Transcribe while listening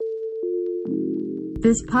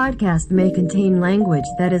This podcast may contain language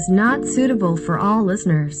that is not suitable for all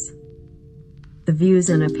listeners. The views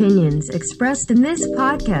and opinions expressed in this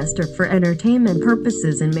podcast are for entertainment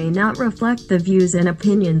purposes and may not reflect the views and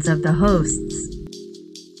opinions of the hosts.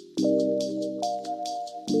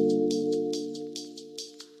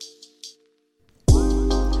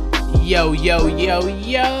 Yo, yo, yo,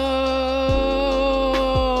 yo!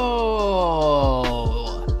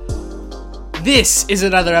 This is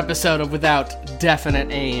another episode of Without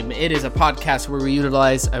Definite Aim. It is a podcast where we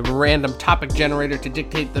utilize a random topic generator to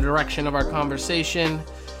dictate the direction of our conversation.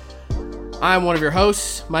 I'm one of your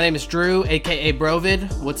hosts. My name is Drew, aka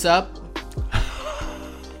Brovid. What's up?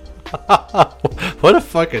 What a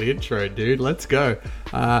fucking intro, dude. Let's go.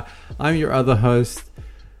 I'm your other host.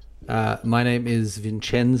 My name is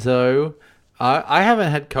Vincenzo. I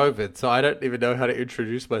haven't had COVID, so I don't even know how to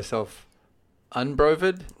introduce myself.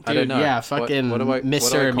 Unbrovid? Dude, I don't know. Yeah, fucking what do I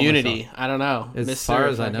Mr. Immunity. myself? I don't know. As Mr. far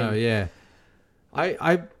as fucking... I know, yeah.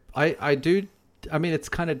 I do. I mean, it's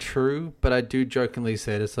kind of true, but I do jokingly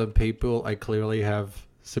say to some people, I clearly have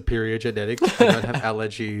superior genetics. I don't have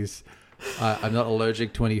allergies. I'm not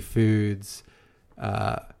allergic to any foods.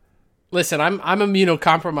 Listen, I'm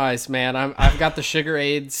immunocompromised, man. I've got the sugar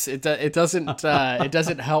AIDS. It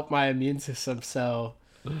doesn't help my immune system. So,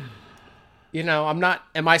 you know, I'm not.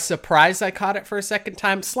 Am I surprised I caught it for a second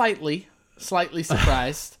time? Slightly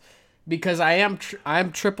surprised, because I'm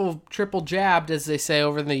triple jabbed, as they say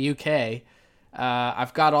over in the UK.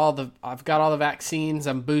 I've got all the vaccines.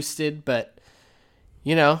 I'm boosted, but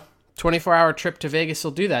you know, 24-hour trip to Vegas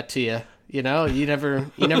will do that to you. You know, you never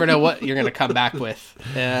know what you're going to come back with.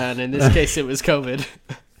 And in this case, it was COVID.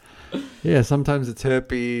 Yeah, sometimes it's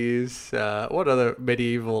herpes. What other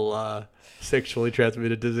medieval sexually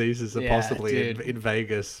transmitted diseases are possibly in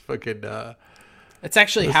Vegas? Fucking. It's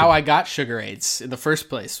actually how I got sugar AIDS in the first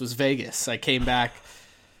place, was Vegas. I came back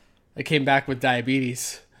with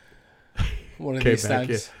diabetes one of these times.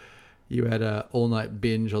 Yeah. You had a all-night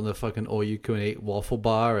binge on the fucking all-you-can-eat waffle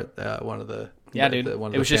bar at one of the... Yeah, dude.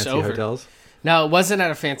 One of it was the just fancy over. hotels. No, it wasn't at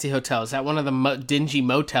a fancy hotel. It was at one of the dingy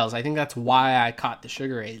motels. I think that's why I caught the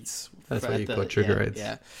sugar AIDS. That's why you caught sugar AIDS.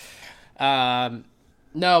 Yeah.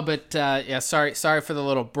 No, but yeah. Sorry for the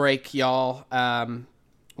little break, y'all.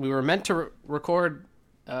 We were meant to record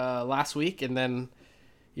last week, and then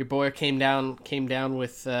your boy came down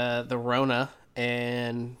with the Rona,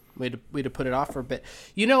 and we had to put it off for a bit.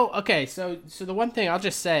 You know. Okay. So the one thing I'll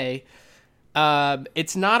just say.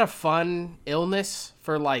 It's not a fun illness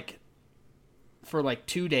for like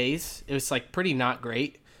 2 days. It was like pretty not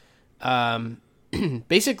great.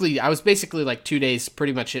 Basically, I was like 2 days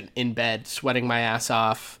pretty much in bed, sweating my ass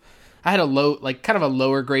off. I had kind of a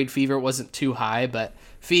lower grade fever. It wasn't too high, but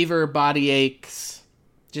fever, body aches,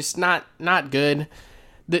 just not good.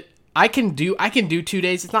 I can do 2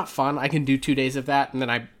 days. It's not fun. I can do 2 days of that, and then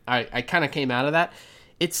I kind of came out of that.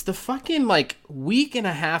 It's the fucking like week and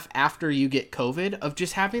a half after you get COVID of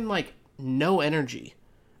just having like no energy.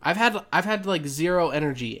 I've had like zero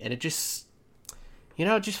energy, and it just, you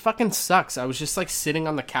know, it just fucking sucks. I was just like sitting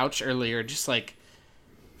on the couch earlier, just like,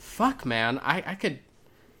 fuck, man. I could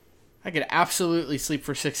absolutely sleep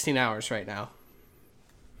for 16 hours right now.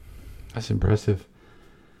 That's impressive.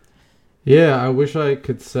 Yeah, I wish I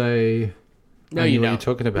could say. No, you don't. What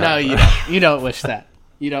you're talking about. No, you don't. You don't wish that.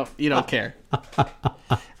 You don't care.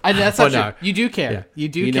 That's not true. No. You do care. Yeah. You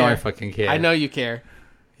do care. You know I fucking care. I know you care.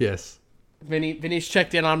 Yes. Vinny's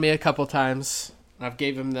checked in on me a couple times. I've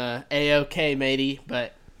gave him the A-OK, matey,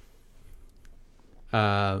 but...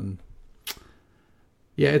 Yeah,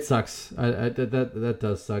 it sucks. That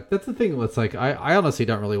does suck. That's the thing. It's like, I honestly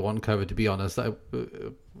don't really want COVID, to be honest.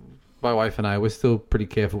 My wife and I, we're still pretty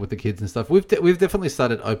careful with the kids and stuff. We've definitely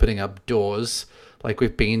started opening up doors. Like,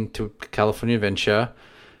 we've been to California Adventure,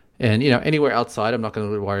 and, you know, anywhere outside, I'm not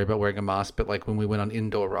going to worry about wearing a mask. But, like, when we went on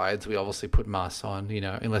indoor rides, we obviously put masks on, you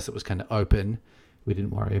know, unless it was kind of open. We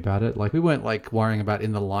didn't worry about it. Like, we weren't, like, worrying about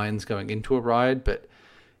in the lines going into a ride, but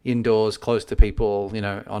indoors, close to people, you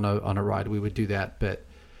know, on a ride, we would do that. But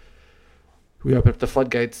we opened up the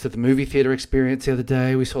floodgates to the movie theater experience the other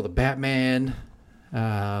day. We saw the Batman,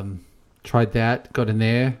 tried that, got in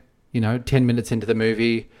there, you know, 10 minutes into the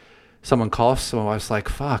movie, someone coughs, so my wife's like,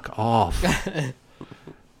 fuck off.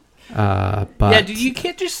 But yeah, dude, you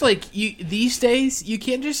can't just like these days you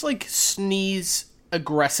can't just like sneeze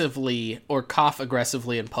aggressively or cough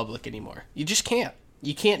aggressively in public anymore. You just can't.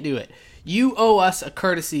 You can't do it. You owe us a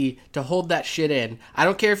courtesy to hold that shit in. I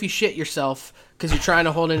don't care if you shit yourself because you're trying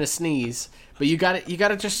to hold in a sneeze, but you got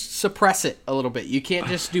to just suppress it a little bit. You can't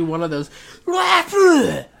just do one of those,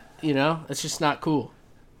 you know? It's just not cool.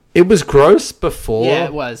 It was gross before Yeah,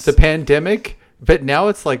 it was. the pandemic, but now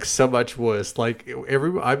it's like so much worse. Like I don't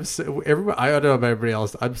know about everybody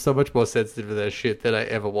else. I'm so much more sensitive to that shit than I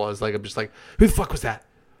ever was. Like I'm just like, who the fuck was that?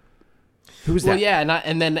 Who was Well, that? yeah,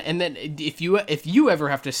 and then if you ever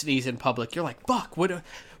have to sneeze in public, you're like, fuck, what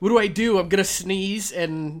do I do? I'm gonna sneeze,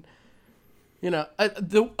 and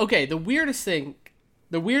the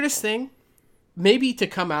weirdest thing, maybe to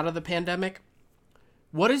come out of the pandemic.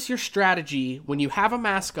 What is your strategy when you have a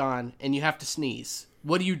mask on and you have to sneeze?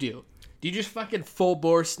 What do? Do you just fucking full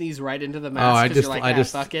bore sneeze right into the mask?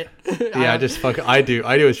 Fuck it. Yeah, I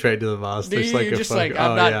do it straight to the mask.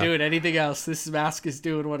 I'm not doing anything else. This mask is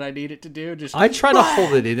doing what I need it to do. I try to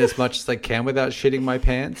hold it in as much as I can without shitting my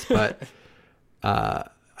pants, but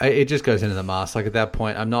it just goes into the mask. Like at that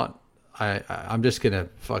point, I'm just gonna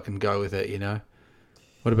fucking go with it. You know.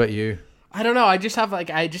 What about you? I don't know. I just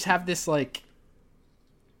have this like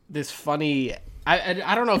this funny.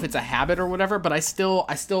 I don't know if it's a habit or whatever, but I still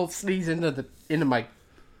sneeze into my,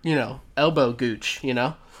 elbow gooch,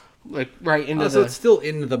 like right into so it's still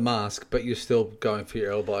into the mask, but you're still going for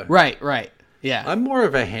your elbow. Right. Yeah. I'm more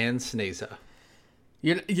of a hand sneezer.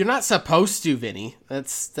 You're not supposed to, Vinny.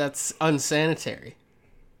 That's unsanitary.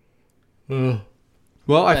 Well,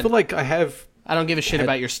 I feel like I don't give a shit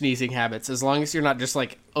about your sneezing habits as long as you're not just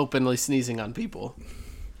like openly sneezing on people.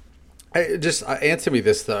 Answer me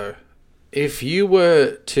this though. If you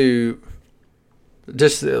were to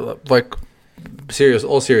just like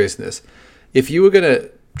all seriousness, if you were going to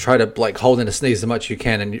try to like hold in a sneeze as much as you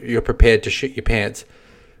can and you're prepared to shit your pants,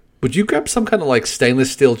 would you grab some kind of like stainless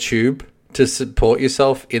steel tube to support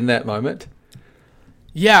yourself in that moment?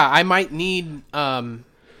 Yeah, I might need I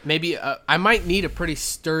might need a pretty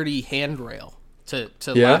sturdy handrail to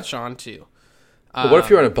latch onto. But what if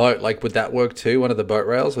you're on a boat? Like, would that work too? One of the boat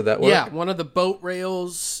rails, would that work? Yeah, one of the boat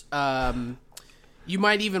rails. You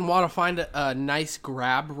might even want to find a nice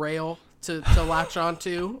grab rail to latch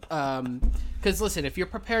onto. Because listen, if you're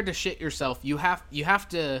prepared to shit yourself, you got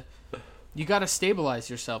to stabilize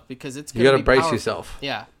yourself because it's going to be you got to brace powerful. yourself.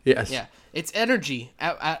 Yeah. Yes. Yeah. It's energy.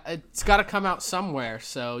 It's got to come out somewhere.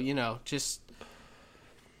 So just.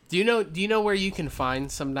 Do you know where you can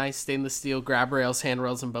find some nice stainless steel grab rails,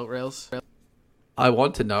 handrails, and boat rails? I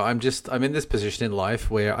want to know. I'm in this position in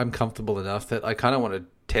life where I'm comfortable enough that I kind of want to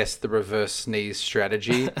test the reverse sneeze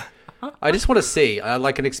strategy. I just want to see,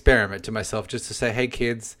 like an experiment to myself, just to say, hey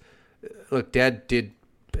kids, look, Dad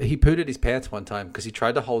he pooted his pants one time because he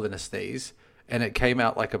tried to hold in a sneeze and it came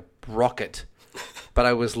out like a rocket. But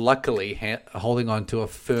I was luckily holding on to a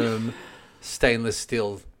firm stainless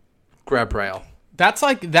steel grab rail.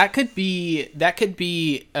 That could be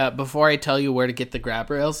before I tell you where to get the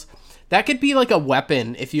grab rails. That could be like a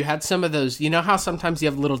weapon if you had some of those. You know how sometimes you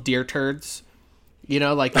have little deer turds?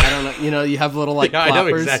 Like, I don't know, you have little like ploppers. I know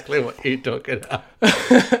exactly what you're talking about.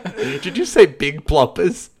 Did you say big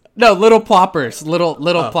ploppers? No, little ploppers. Little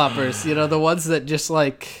ploppers. The ones that just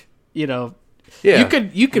like, Yeah.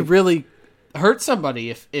 You could really hurt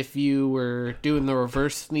somebody if you were doing the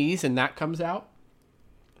reverse sneeze and that comes out.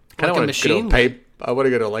 Like a machine. I want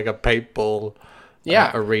to go to like a paintball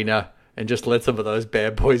arena. And just let some of those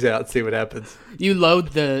bad boys out and see what happens. You load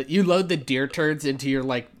the deer turds into your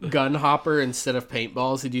like gun hopper instead of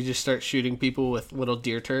paintballs, and you just start shooting people with little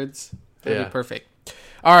deer turds. That'd be perfect.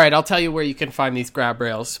 All right, I'll tell you where you can find these grab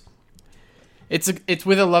rails. It's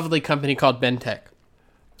with a lovely company called Bentech.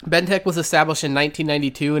 Bentech was established in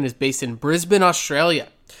 1992 and is based in Brisbane, Australia.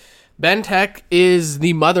 Bentech is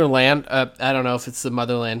the motherland. I don't know if it's the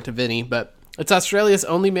motherland to Vinny, but it's Australia's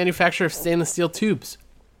only manufacturer of stainless steel tubes.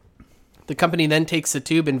 The company then takes the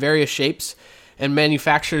tube in various shapes and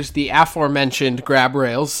manufactures the aforementioned grab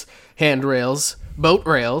rails, handrails, boat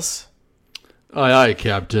rails. Aye, aye,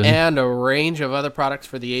 Captain. And a range of other products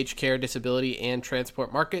for the aged care, disability, and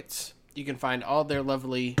transport markets. You can find all their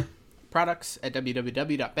lovely products at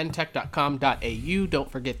www.bentech.com.au.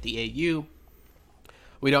 Don't forget the AU.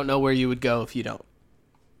 We don't know where you would go if you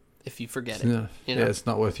forget it. Yeah, it's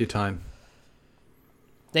not worth your time.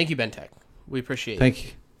 Thank you, Bentech. We appreciate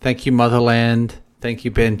it. Thank you, Motherland. Thank you,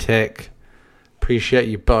 Bentech. Appreciate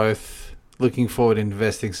you both. Looking forward to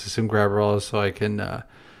investing some grab rolls so I can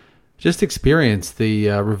just experience the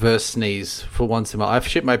reverse sneeze for once in my life. I've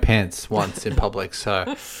shit my pants once in public,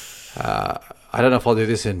 so I don't know if I'll do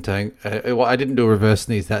this in time. I didn't do a reverse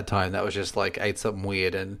sneeze that time. That was just like ate something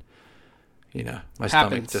weird and, my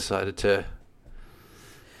stomach decided to...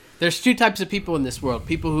 There's two types of people in this world.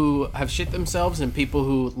 People who have shit themselves and people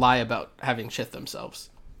who lie about having shit themselves.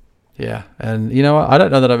 Yeah, and you know what? I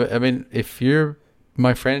don't know that I mean, if you're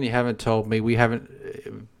my friend and you haven't told me, we haven't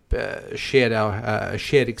shared our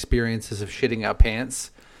shared experiences of shitting our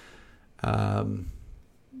pants. I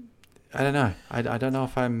don't know. I don't know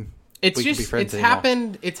if I'm. It's we can be just friends it's anymore.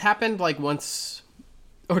 happened like once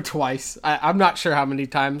or twice. I'm not sure how many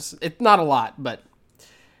times. It's not a lot, but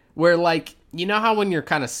where like you know how when you're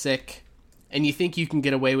kind of sick and you think you can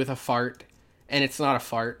get away with a fart and it's not a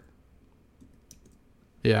fart.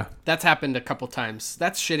 Yeah. That's happened a couple times.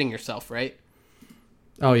 That's shitting yourself, right?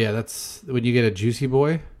 Oh yeah, that's when you get a juicy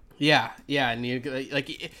boy. Yeah, and you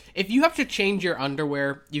like if you have to change your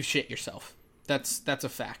underwear, you shit yourself. That's a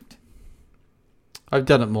fact. I've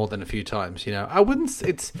done it more than a few times. You know, I wouldn't.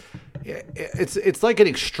 It's like an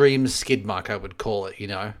extreme skid mark. I would call it. You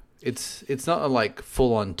know, it's not like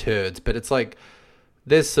full on turds, but it's like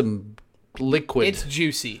there's some liquid. It's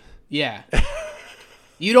juicy. Yeah.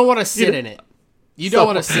 You don't want to sit in it. You don't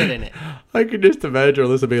want to sit in it. I can just imagine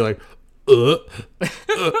Alyssa being like,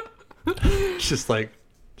 just like,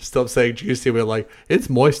 stop saying juicy. We're like, it's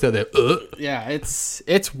moist out there. Yeah,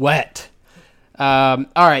 it's wet. All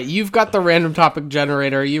right, you've got the random topic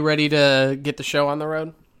generator. Are you ready to get the show on the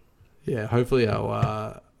road? Yeah, hopefully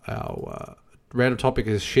our random topic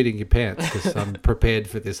is shitting your pants because I'm prepared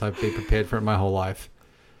for this. I've been prepared for it my whole life.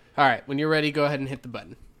 All right, when you're ready, go ahead and hit the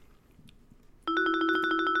button.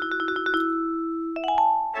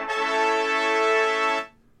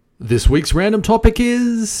 This week's random topic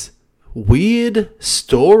is weird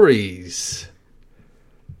stories.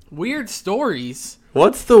 Weird stories?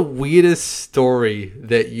 What's the weirdest story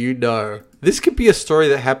that you know? This could be a story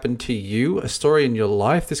that happened to you, a story in your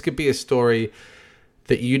life. This could be a story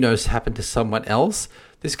that you know has happened to someone else.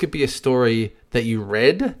 This could be a story that you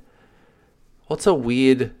read. What's a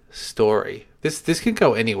weird story? This can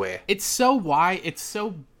go anywhere. It's so wide. It's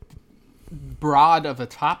so broad of a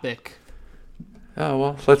topic. Oh,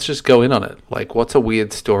 well, let's just go in on it. Like, what's a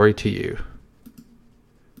weird story to you?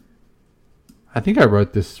 I think I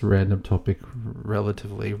wrote this random topic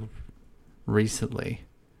relatively recently,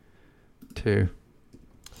 too.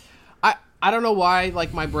 I don't know why,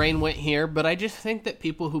 like, my brain went here, but I just think that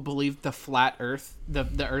people who believe the flat Earth,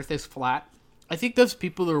 the Earth is flat, I think those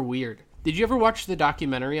people are weird. Did you ever watch the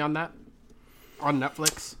documentary on that? On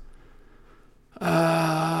Netflix?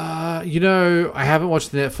 You know, I haven't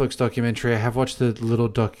watched the Netflix documentary. I have watched the little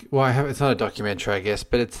doc. Well, I have. It's not a documentary, I guess,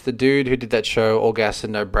 but it's the dude who did that show, All Gas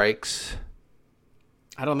and No Brakes.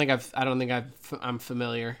 I'm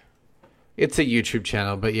familiar. It's a YouTube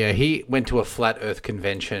channel, but yeah, he went to a flat Earth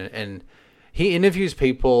convention and he interviews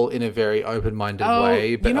people in a very open-minded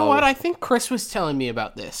way. But you know what? I think Chris was telling me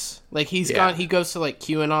about this. Like he goes to like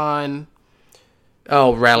QAnon.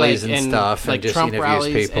 Oh, rallies and stuff, like and just Trump interviews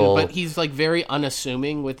rallies, people. but he's like very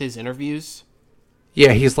unassuming with his interviews.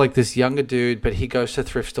 Yeah, he's like this younger dude, but he goes to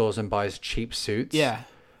thrift stores and buys cheap suits. Yeah.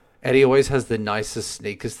 And he always has the nicest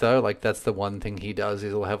sneakers, though. Like, that's the one thing he does,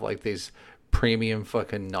 is he'll have, like, these premium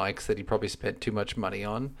fucking Nikes that he probably spent too much money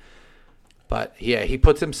on. But, yeah, he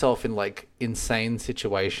puts himself in, like, insane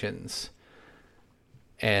situations.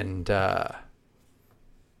 And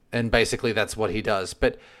basically that's what he does.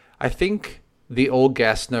 But I think the All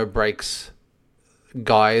Gas, No Brakes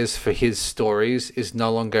guys for his stories is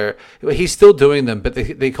no longer... He's still doing them, but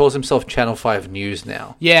he calls himself Channel 5 News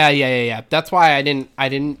now. Yeah. That's why I didn't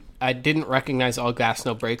recognize All Gas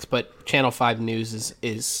No Brakes, but Channel 5 News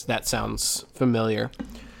is that sounds familiar.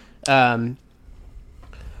 But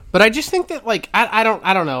I just think that like I don't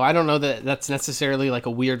know. I don't know that that's necessarily like a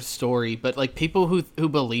weird story, but like people who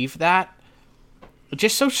believe that, it's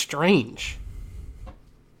just so strange.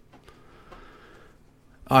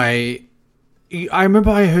 I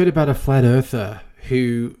remember I heard about a flat earther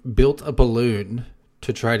who built a balloon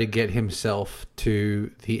to try to get himself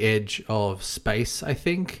to the edge of space, I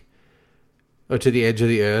think. Or to the edge of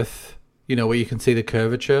the Earth, you know, where you can see the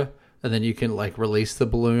curvature, and then you can, like, release the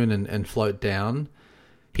balloon and float down.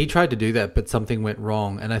 He tried to do that, but something went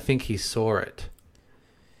wrong, and I think he saw it.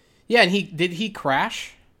 Yeah, and did he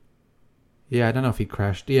crash? Yeah, I don't know if he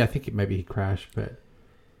crashed. Yeah, I think maybe he crashed, but...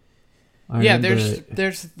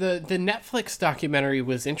 there's the Netflix documentary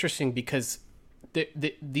was interesting because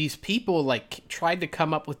these people like tried to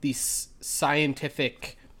come up with these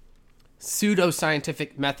pseudo-scientific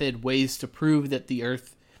method ways to prove that the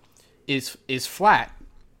Earth is flat,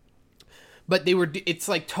 but it's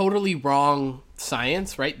like totally wrong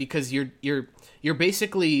science, right? Because you're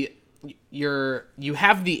basically you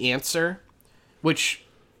have the answer, which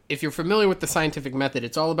if you're familiar with the scientific method,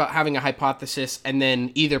 it's all about having a hypothesis and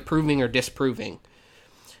then either proving or disproving.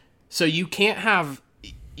 So you can't have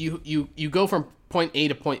you go from point A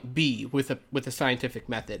to point B with a scientific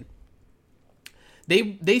method.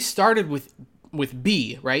 They started with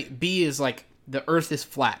B, right? B is like the Earth is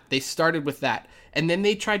flat. They started with that, and then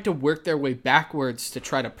they tried to work their way backwards to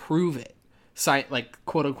try to prove it, like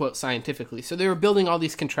quote unquote scientifically. So they were building all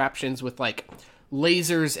these contraptions with like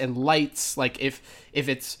lasers and lights. Like if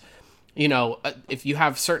it's, you know, if you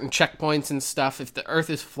have certain checkpoints and stuff, if the Earth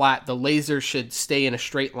is flat, the laser should stay in a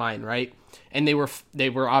straight line, right? And they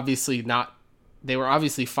were obviously not. They were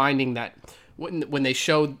obviously finding that when they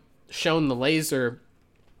shown the laser,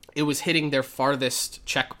 it was hitting their farthest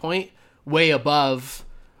checkpoint way above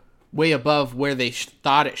where they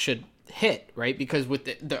thought it should hit, right? Because with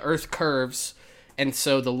the Earth curves, and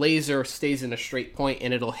so the laser stays in a straight point,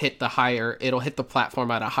 and it'll hit the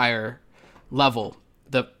platform at a higher level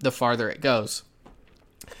the farther it goes.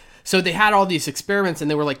 So they had all these experiments,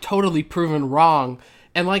 and they were like totally proven wrong.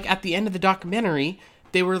 And like at the end of the documentary,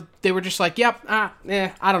 they were just like, yep, I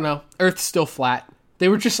don't know, Earth's still flat. They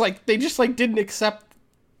just didn't accept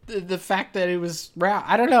the fact that it was round.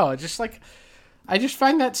 I don't know. I just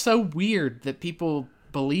find that so weird that people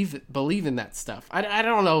believe in that stuff. I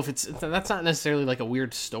don't know if that's not necessarily like a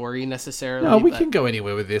weird story necessarily. No, we can go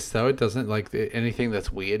anywhere with this though. It doesn't like anything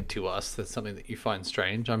that's weird to us. That's something that you find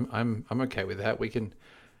strange. I'm okay with that. We can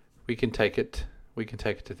take it. We can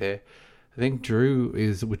take it to there. I think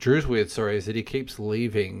Drew's weird story is that he keeps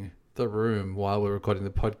leaving the room while we're recording the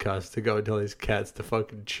podcast to go and tell his cats to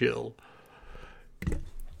fucking chill.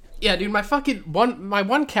 Yeah, dude, my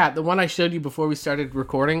one cat, the one I showed you before we started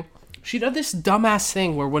recording, she does this dumbass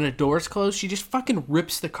thing where when a door's closed, she just fucking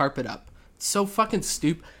rips the carpet up. It's so fucking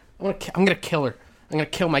stupid. I'm gonna kill her. I'm gonna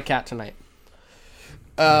kill my cat tonight.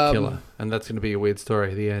 Kill her, and that's gonna be a weird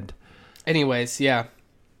story at the end. Anyways, yeah.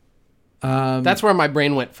 That's where my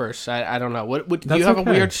brain went first. I don't know. Do you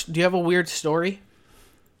have a weird story?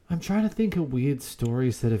 I'm trying to think of weird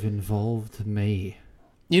stories that have involved me.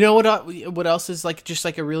 You know what else is like just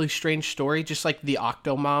like a really strange story? Just like the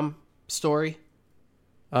Octomom story.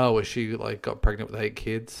 Oh, where she like got pregnant with 8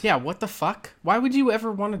 kids? Yeah, what the fuck? Why would you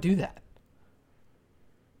ever want to do that?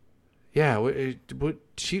 Yeah,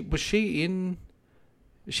 she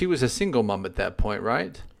was a single mom at that point,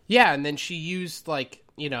 right? Yeah, and then she used like,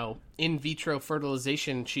 you know, in vitro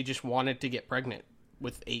fertilization. She just wanted to get pregnant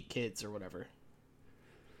with 8 kids or whatever.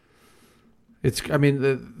 I mean,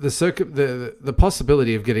 the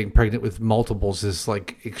possibility of getting pregnant with multiples is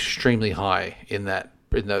like extremely high in that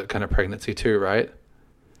kind of pregnancy too, right?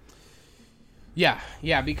 Yeah,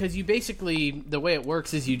 because you basically, the way it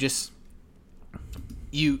works is you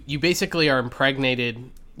basically are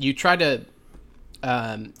impregnated. You try to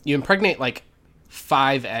you impregnate like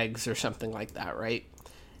 5 eggs or something like that, right?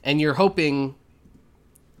 And you're hoping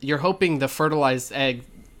the fertilized egg,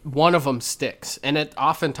 one of them sticks, and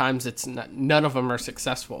oftentimes it's none of them are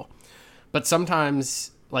successful, but sometimes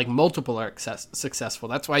like multiple are successful.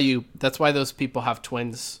 That's why those people have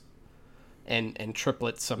twins and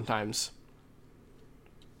triplets sometimes.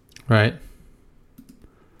 Right.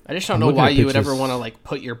 I just don't know why you would ever want to like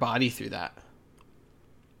put your body through that.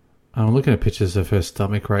 I'm looking at pictures of her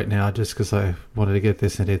stomach right now just because I wanted to get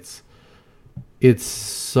this, and it's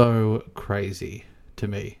so crazy to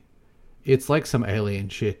me. It's like some alien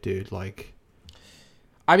shit, dude. Like,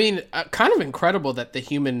 I mean, kind of incredible that the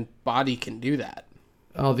human body can do that.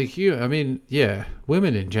 Oh, I mean, yeah,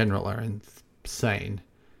 women in general are insane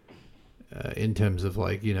in terms of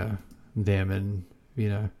like, you know, them and, you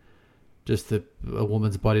know, just a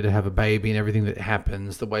woman's body to have a baby and everything that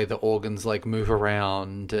happens, the way the organs like move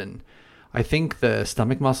around, and I think the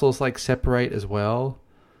stomach muscles like separate as well.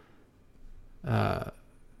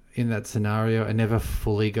 In that scenario, and never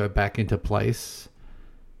fully go back into place.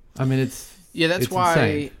 I mean, that's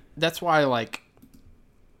why like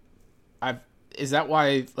is that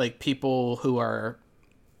why like people who are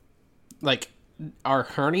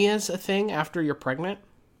hernias a thing after you're pregnant?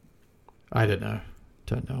 I don't know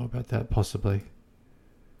about that. Possibly.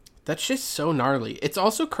 That's just so gnarly. It's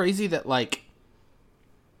also crazy that like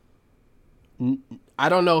I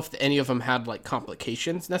don't know if any of them had like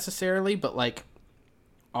complications necessarily, but like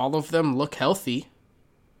all of them look healthy.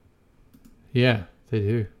 Yeah, they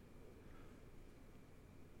do.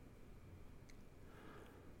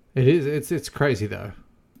 It is. It's crazy though.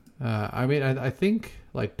 I mean, I think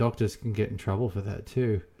like doctors can get in trouble for that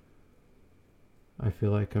too. I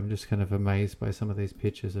feel like I'm just kind of amazed by some of these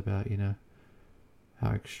pictures about, you know,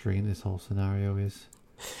 how extreme this whole scenario is.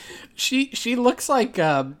 She looks like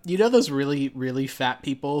you know those really really fat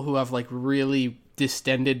people who have like really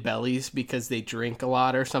distended bellies because they drink a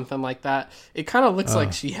lot or something like that. It kind of looks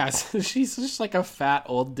like she's just like a fat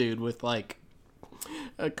old dude with like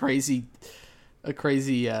a crazy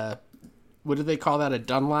what do they call that, a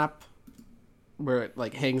Dunlap, where it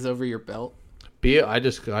like hangs over your belt? beer.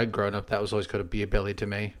 I'd grown up. That was always got a beer belly to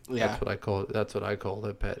me. Yeah. That's what I call it. That's what I called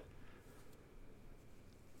it. But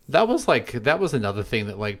that was another thing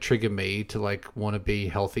that like triggered me to like want to be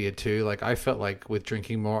healthier too. Like I felt like with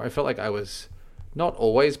drinking more, I felt like I was not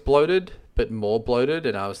always bloated, but more bloated,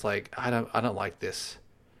 and I was like, I don't like this.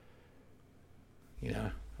 You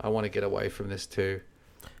know, I want to get away from this too.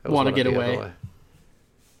 Want to get away.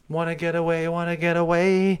 Want to get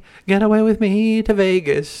away, get away with me to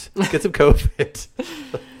Vegas, get some COVID.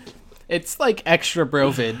 It's like extra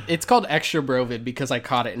Brovid. It's called extra Brovid because I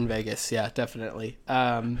caught it in Vegas. Yeah, definitely.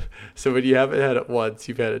 So when you haven't had it once,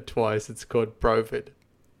 you've had it twice. It's called Brovid.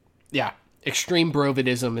 Yeah, extreme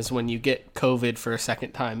Brovidism is when you get COVID for a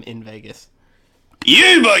second time in Vegas.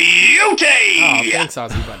 You beauty! Oh, thanks,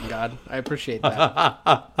 Aussie Button God. I appreciate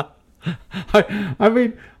that. I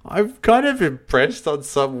mean, I'm kind of impressed on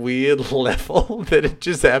some weird level that it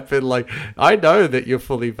just happened. Like, I know that you're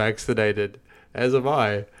fully vaccinated, as am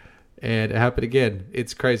I. And it happened again.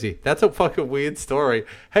 It's crazy. That's a fucking weird story.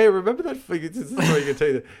 Hey, remember that fucking story I can tell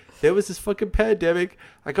you? There was this fucking pandemic.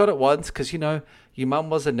 I got it once because, you know, your mum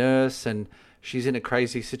was a nurse and she's in a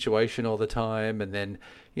crazy situation all the time. And then,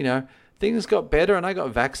 you know, things got better and I got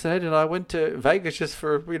vaccinated and I went to Vegas just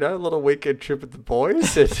for, you know, a little weekend trip with the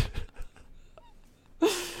boys.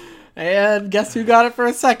 And guess who got it for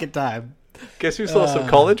a second time? Guess who saw some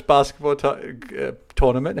college basketball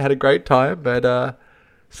tournament and had a great time, but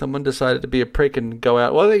someone decided to be a prick and go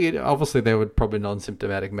out. Well, obviously they were probably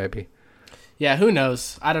non-symptomatic, maybe. Yeah, who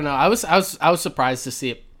knows? I don't know. I was surprised to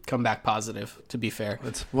see it come back positive. To be fair,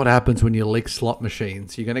 that's what happens when you lick slot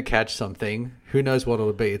machines. You're going to catch something. Who knows what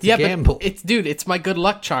it'll be? It's a gamble. But it's my good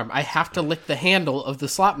luck charm. I have to lick the handle of the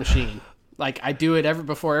slot machine. Like I do it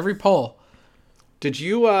before every poll. Did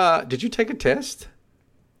you take a test?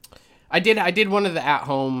 I did one of the at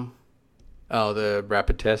home. Oh, the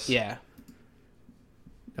rapid test. Yeah.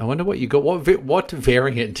 I wonder what you got. What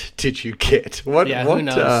variant did you get? Who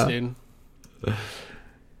knows, dude?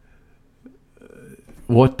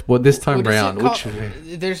 What this time round?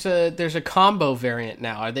 There's a combo variant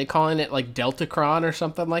now. Are they calling it like Deltacron or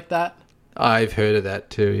something like that? I've heard of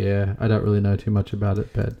that too. Yeah, I don't really know too much about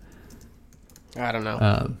it, but I don't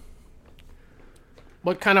know.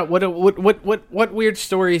 What weird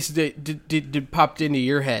stories did popped into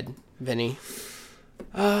your head, Vinny?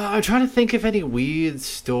 I'm trying to think of any weird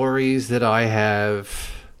stories that I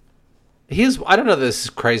have. I don't know if this is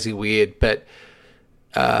crazy weird, but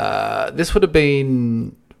this would have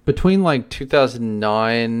been between like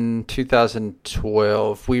 2009,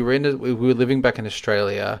 2012. We were living back in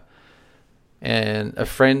Australia, and a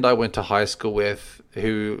friend I went to high school with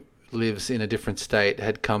who lives in a different state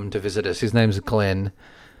had come to visit us. His name's Glenn.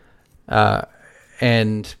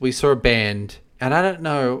 And we saw a band, and I don't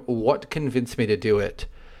know what convinced me to do it.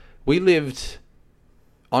 We lived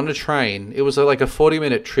on a train. It was like a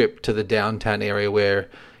 40-minute trip to the downtown area where,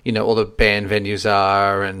 you know, all the band venues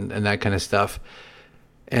are and that kind of stuff.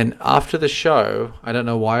 And after the show, I don't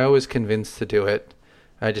know why I was convinced to do it.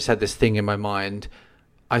 I just had this thing in my mind.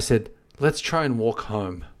 I said, let's try and walk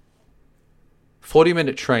home.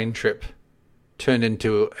 40-minute train trip turned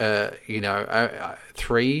into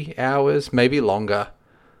 3 hours, maybe longer,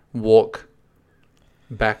 walk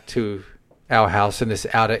back to our house in this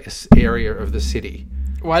outer area of the city.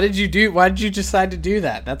 Why did you decide to do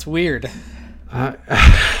that? That's weird. Why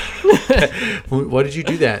did you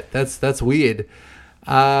do that? That's weird.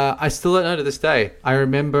 I still don't know to this day. I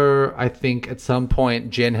remember, I think at some point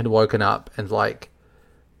Jen had woken up and like,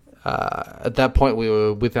 at that point we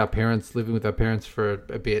were with our parents, living with our parents for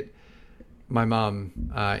a bit. My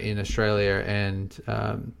mum in Australia, and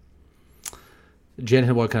Jen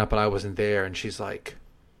had woken up and I wasn't there, and she's like,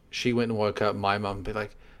 she went and woke up my mum and be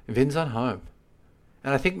like, Vin's not home.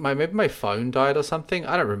 And I think maybe my phone died or something.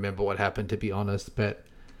 I don't remember what happened, to be honest, but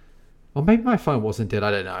or maybe my phone wasn't dead.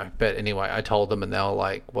 I don't know. But anyway, I told them and they were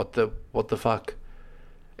like, what the fuck?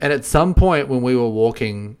 And at some point when we were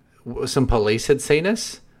walking, some police had seen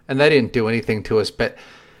us, and they didn't do anything to us, but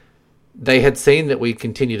they had seen that we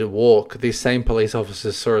continued to walk. These same police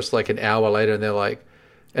officers saw us like an hour later, and they're like,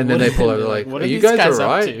 and then they pull over, like, are you guys all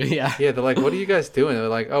right? Yeah. Yeah, they're like, what are you guys doing? And they're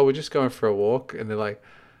like, oh, we're just going for a walk. And they're like,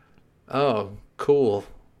 oh, cool.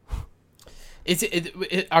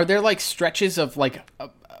 Are there like stretches of like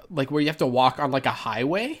where you have to walk on like a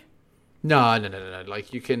highway? No.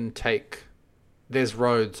 Like you can take, there's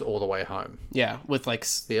roads all the way home. Yeah, with like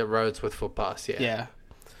roads with footpaths. Yeah.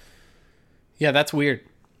 Yeah, that's weird.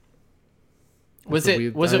 Was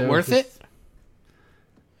it worth it?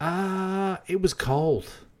 It was cold.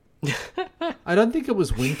 I don't think it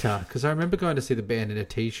was winter, because I remember going to see the band in a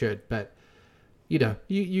t-shirt, but you know,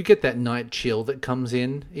 you get that night chill that comes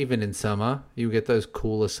in, even in summer. You get those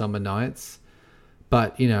cooler summer nights.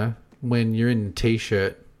 But, you know, when you're in a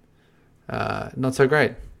t-shirt, not so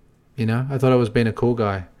great. You know, I thought I was being a cool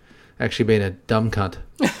guy. Actually being a dumb cunt.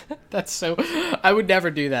 That's so... I would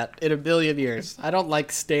never do that in a billion years. I don't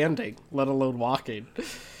like standing, let alone walking.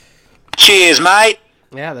 Cheers, mate.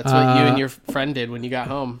 Yeah, that's what you and your friend did when you got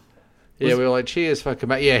home. Yeah, we were like, cheers, fucking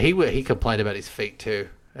mate. Yeah, he complained about his feet too.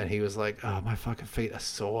 And he was like, oh, my fucking feet are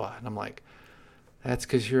sore. And I'm like, that's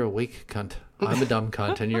because you're a weak cunt. I'm a dumb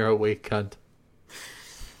cunt and you're a weak cunt.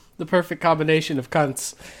 The perfect combination of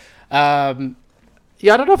cunts.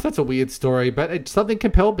 Yeah, I don't know if that's a weird story, but something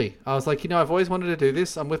compelled me. I was like, you know, I've always wanted to do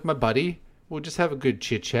this. I'm with my buddy. We'll just have a good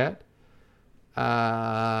chit-chat.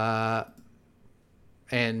 And,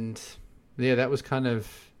 yeah, that was kind of...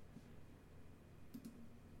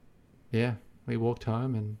 Yeah, we walked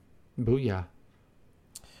home and booyah.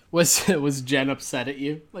 Was Jen upset at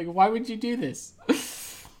you? Like, why would you do this?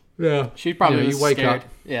 Yeah. She probably was you wake scared. up.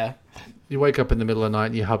 Yeah. You wake up in the middle of the night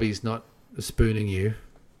and your hubby's not spooning you.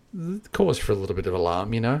 Cause for a little bit of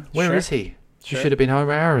alarm, you know. Where is he? Sure. You should have been home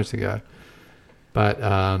hours ago. But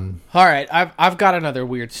all right, I've got another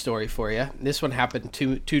weird story for you. This one happened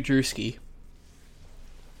to Drewski.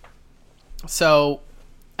 So,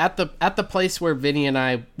 at the place where Vinny and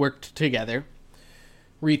I worked together,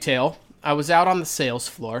 retail, I was out on the sales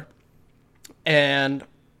floor, and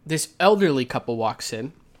this elderly couple walks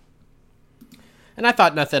in. And I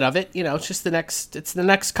thought nothing of it, you know. It's the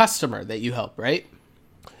next customer that you help, right?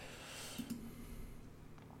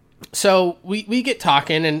 So we get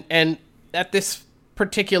talking, and at this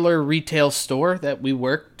particular retail store that we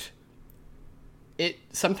worked,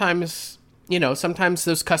 sometimes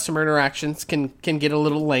those customer interactions can get a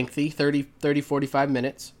little lengthy, 30, 45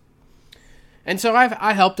 minutes. And so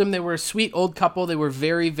I helped them. They were a sweet old couple. They were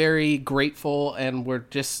very, very grateful, and were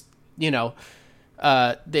just, you know,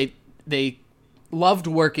 they loved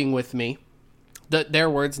working with me. Their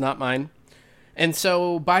words, not mine. And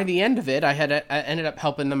so by the end of it, I ended up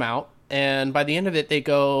helping them out. And by the end of it, they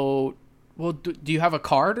go, well, do you have a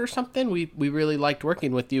card or something? We really liked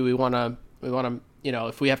working with you. We want to, you know,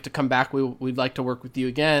 if we have to come back, we'd like to work with you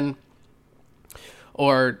again.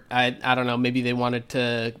 Or I don't know, maybe they wanted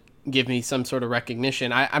to give me some sort of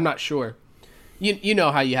recognition. I'm not sure. You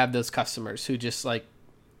know how you have those customers who just like,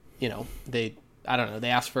 you know, they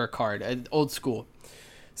ask for a card, old school.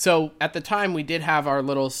 So at the time we did have our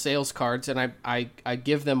little sales cards, and I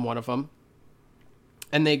give them one of them,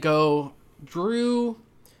 and they go, Drew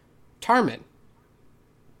Tarman.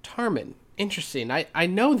 Interesting. I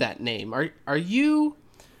know that name. Are you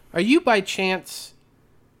by chance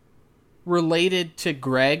related to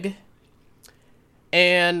Greg?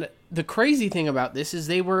 And the crazy thing about this is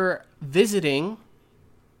they were visiting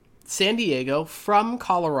San Diego from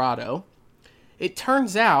Colorado. It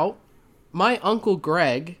turns out my Uncle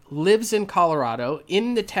Greg lives in Colorado,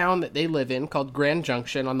 in the town that they live in called Grand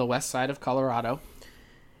Junction on the west side of Colorado.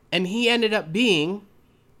 And he ended up being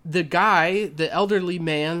the elderly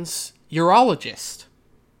man's urologist.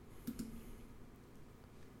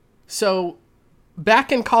 So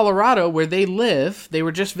back in Colorado where they live, they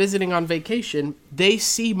were just visiting on vacation, they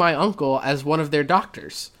see my uncle as one of their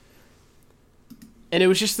doctors. And it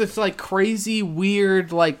was just this like crazy,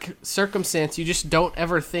 weird like circumstance. You just don't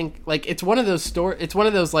ever think, like, it's one of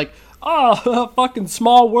those like, oh, fucking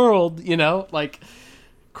small world, you know, like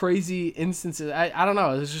crazy instances. I don't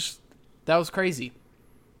know. It was just, that was crazy.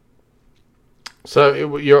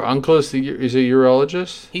 So your uncle is a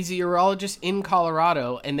urologist? He's a urologist in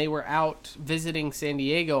Colorado, and they were out visiting San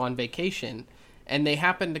Diego on vacation, and they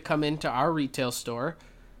happened to come into our retail store,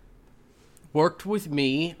 worked with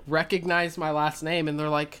me, recognized my last name, and they're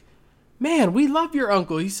like, man, we love your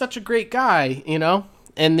uncle. He's such a great guy, you know?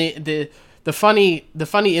 And the funny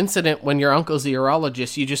incident when your uncle's a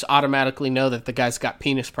urologist, you just automatically know that the guy's got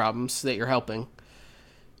penis problems that you're helping.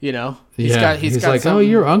 You know? He's got like, oh,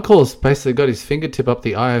 your uncle's basically got his fingertip up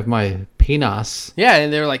the eye of my penis. Yeah,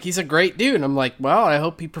 and they're like, he's a great dude. And I'm like, well, I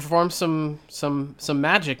hope he performs some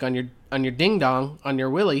magic on your ding dong, on your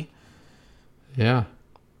willy. Yeah.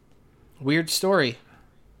 Weird story.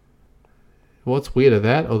 What's weirder,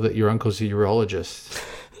 that or that your uncle's a urologist?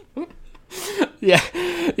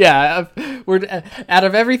 Yeah. We're out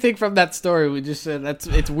of everything from that story. We just said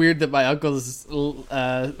it's weird that my uncle's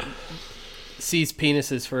sees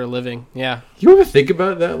penises for a living. Yeah. You ever think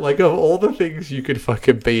about that? Like, of all the things you could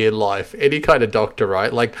fucking be in life, any kind of doctor,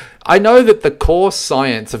 right? Like, I know that the core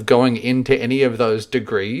science of going into any of those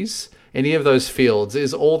degrees any of those fields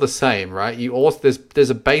is all the same, right? You also there's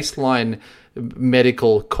a baseline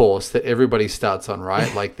medical course that everybody starts on,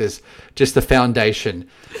 right? Like there's just the foundation.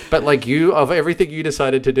 But like you, of everything you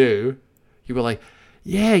decided to do, you were like,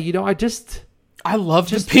 yeah, I love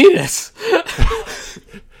the penis.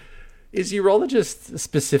 Is urologist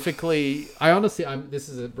specifically? I honestly, this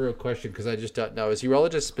is a real question because I just don't know. Is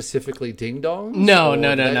urologist specifically ding dongs? No.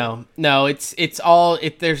 It's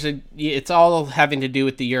all having to do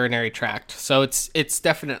with the urinary tract. So it's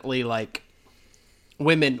definitely like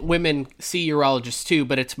women see urologists too,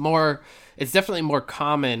 but it's definitely more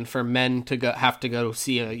common for men to have to go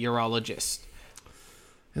see a urologist.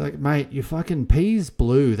 You're like, mate, your fucking pee's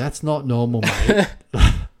blue. That's not normal, mate.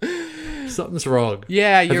 Something's wrong.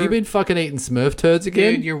 Yeah, have you been fucking eating Smurf turds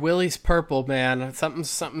again? Dude, your willy's purple, man.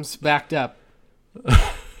 Something's backed up.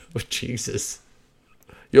 Oh, Jesus.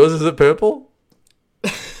 Yours is it purple?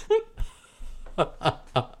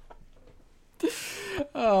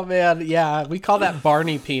 Oh man, yeah. We call that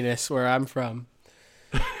Barney penis where I'm from.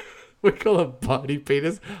 We call it Barney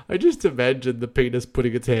penis. I just imagine the penis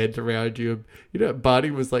putting its hand around you. You know, Barney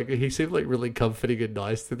was like, he seemed like really comforting and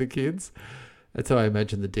nice to the kids. That's how I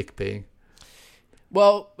imagine the dick being.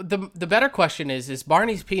 Well, the better question is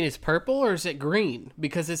Barney's penis purple or is it green?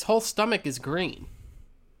 Because his whole stomach is green.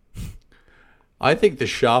 I think the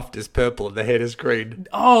shaft is purple and the head is green.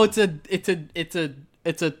 Oh, it's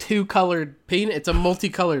a two-colored penis. It's a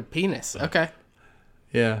multicolored penis. Okay.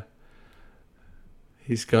 Yeah.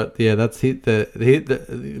 He's got the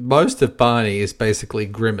most of Barney is basically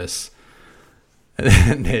grimace,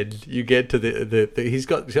 and then you get to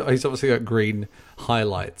he's obviously got green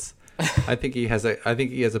highlights. I think he has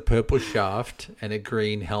a purple shaft and a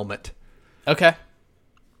green helmet. Okay,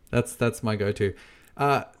 that's my go-to.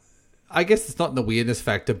 I guess it's not in the weirdness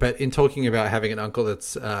factor, but in talking about having an uncle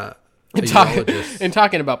that's a urologist, and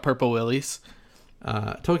talking about purple willies,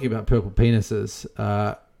 talking about purple penises,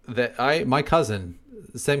 my cousin.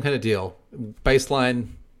 Same kind of deal. Baseline,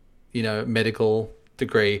 medical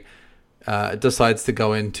degree, decides to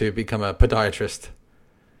go in to become a podiatrist.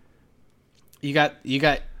 You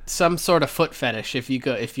got some sort of foot fetish if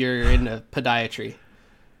you're into podiatry.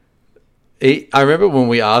 I remember when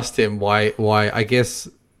we asked him why I guess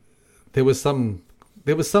there was some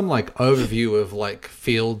like overview of like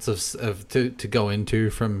fields to go into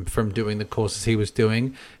from doing the courses he was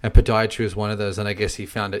doing, and podiatry was one of those, and I guess he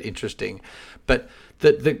found it interesting. But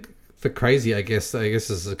the crazy, I guess this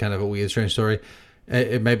is kind of a weird, strange story.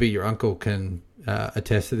 Maybe your uncle can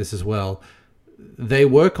attest to this as well. They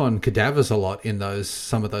work on cadavers a lot in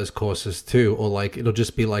some of those courses too, or like it'll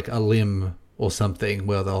just be like a limb or something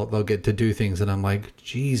where they'll get to do things, and I'm like,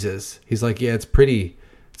 Jesus. He's like, yeah, it's pretty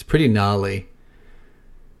gnarly.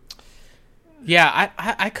 Yeah,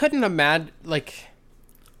 I couldn't imagine like.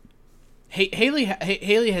 Haley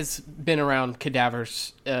has been around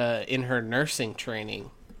cadavers in her nursing training,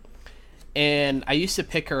 and I used to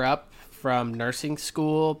pick her up from nursing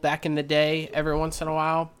school back in the day every once in a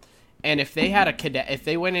while. And if they had if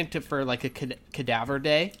they went into for like a cadaver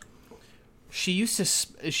day, she used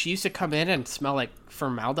to come in and smell like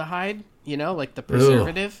formaldehyde, like the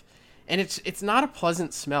preservative. Ugh. And it's not a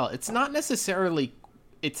pleasant smell. It's not necessarily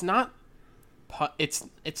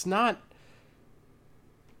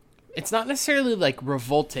like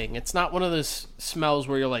revolting. It's not one of those smells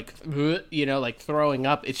where you're like, like throwing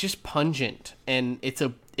up. It's just pungent, and it's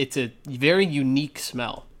a very unique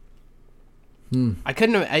smell. I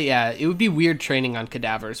couldn't. It would be weird training on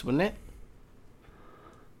cadavers, wouldn't it?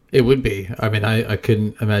 It would be. I mean, I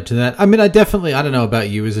couldn't imagine that. I mean, I don't know about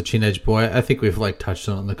you as a teenage boy. I think we've like touched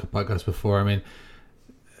on it on the podcast before. I mean,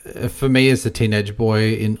 for me as a teenage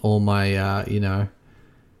boy, in all my,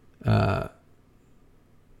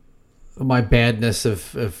 my badness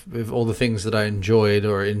of all the things that I enjoyed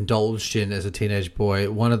or indulged in as a teenage boy,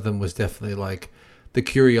 one of them was definitely like the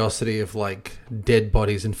curiosity of like dead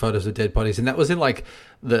bodies and photos of dead bodies, and that was in like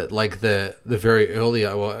the very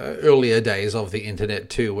earlier days of the internet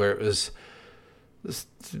too, where it was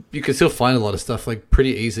you could still find a lot of stuff like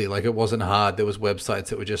pretty easily. Like it wasn't hard. There was websites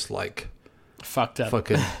that were just like fucked up.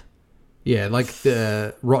 Fucking yeah, like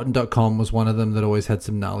the Rotten.com was one of them that always had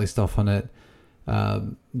some gnarly stuff on it.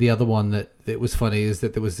 The other one that was funny is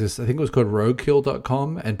that there was this, I think it was called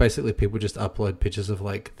roadkill.com, and basically people just upload pictures of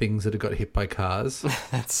like things that had got hit by cars.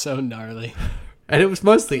 That's so gnarly. And it was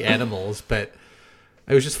mostly animals, but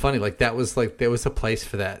it was just funny. Like that was like, there was a place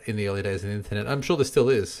for that in the early days of the internet. I'm sure there still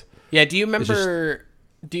is. Yeah. Do you remember,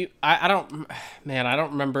 I don't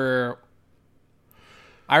remember.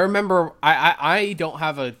 I remember I don't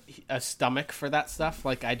have a stomach for that stuff.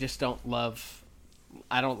 Like I just don't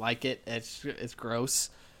like it. It's gross.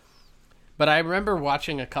 But I remember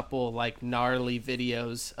watching a couple like gnarly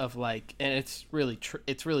videos of like, and it's really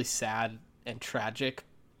it's really sad and tragic.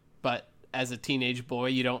 But as a teenage boy,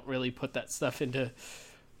 you don't really put that stuff into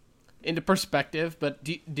perspective. But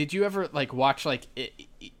did you ever like watch like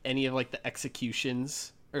any of like the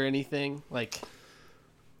executions or anything like?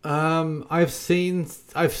 I've seen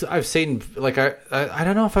like I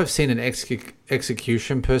don't know if I've seen an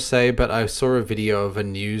execution per se, but I saw a video of a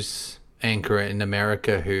news anchor in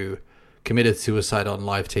America who committed suicide on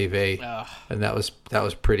live TV, and that was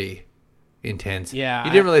pretty intense. Yeah,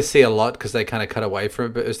 you didn't really see a lot because they kind of cut away from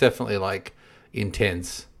it, but it was definitely like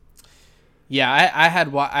intense. Yeah, I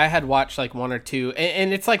had watched like one or two,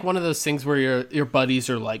 and it's like one of those things where your buddies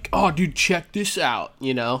are like, "Oh, dude, check this out,"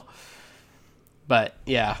 you know. But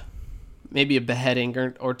yeah, maybe a beheading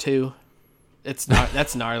or two. It's not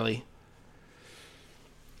that's gnarly.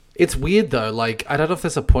 It's weird though. Like I don't know if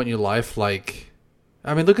there's a point in your life. Like,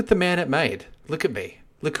 I mean, look at the man it made. Look at me.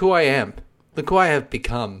 Look who I am. Look who I have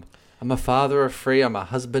become. I'm a father of three. I'm a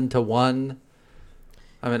husband to one.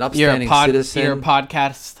 I'm an upstanding citizen. You're a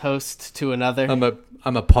podcast host to another. I'm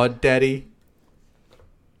a pod daddy.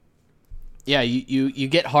 Yeah, you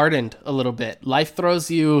get hardened a little bit. Life throws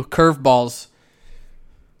you curveballs.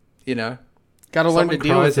 You know, got to learn to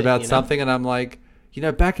deal with it. Someone cries about something, and I'm like, you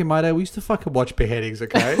know, back in my day, we used to fucking watch beheadings.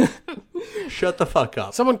 Okay, shut the fuck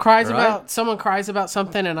up. Someone cries about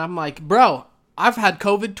something, and I'm like, bro, I've had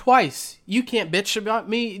COVID twice. You can't bitch about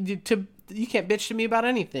me. You can't bitch to me about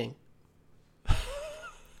anything.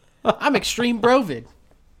 I'm extreme brovid.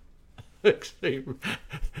 Extreme.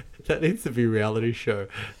 That needs to be a reality show.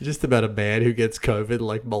 Just about a man who gets COVID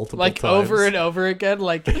like multiple times. Like over and over again.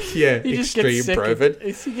 Like yeah, he just extreme gets sick.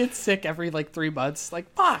 brovid. He gets sick every like 3 months.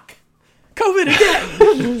 Like fuck, COVID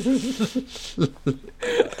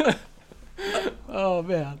again. Oh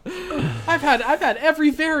man, I've had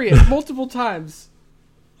every variant multiple times.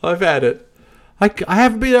 I've had it. I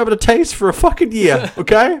haven't been able to taste for a fucking year.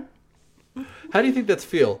 Okay. How do you think that's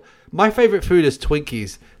feel? My favorite food is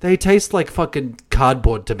Twinkies. They taste like fucking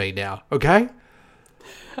cardboard to me now, okay?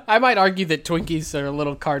 I might argue that Twinkies are a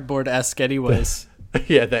little cardboard-esque anyways.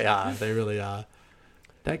 Yeah, they are. They really are.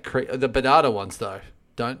 The banana ones, though.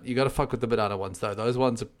 You gotta fuck with the banana ones, though. Those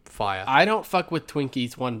ones are fire. I don't fuck with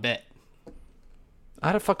Twinkies one bit.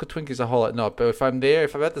 I don't fuck with Twinkies a whole lot, no. But if I'm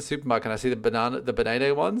at the supermarket and I see the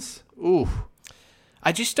banana ones, ooh.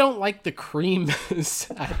 I just don't like the cream.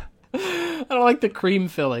 I don't like the cream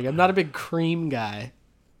filling. I'm not a big cream guy.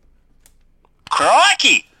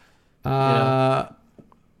 Crikey! Just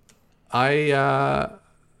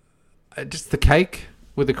the cake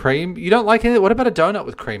with the cream. You don't like it? What about a donut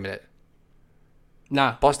with cream in it?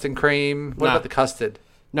 Nah. Boston cream. What about the custard?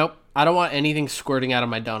 Nope. I don't want anything squirting out of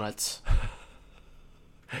my donuts.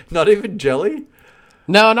 Not even jelly?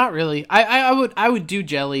 No, not really. I would do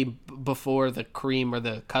jelly before the cream or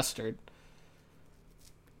the custard.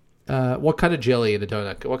 What kind of jelly in a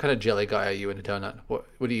donut? What kind of jelly guy are you in a donut? What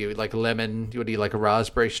do you like? Lemon? What do you like? A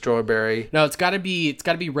raspberry, strawberry? No, it's got to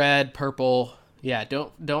be red, purple. Yeah,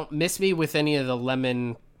 don't miss me with any of the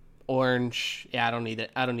lemon, orange. Yeah, I don't need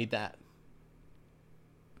it. I don't need that.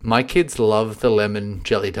 My kids love the lemon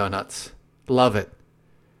jelly donuts. Love it.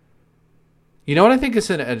 You know what I think is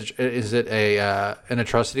an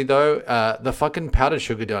atrocity though? The fucking powdered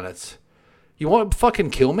sugar donuts. You want to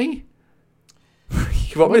fucking kill me?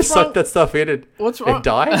 You want me to suck that stuff in and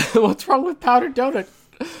die? What's wrong with powdered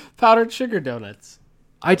sugar donuts?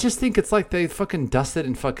 I just think it's like they fucking dusted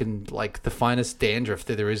in fucking like the finest dandruff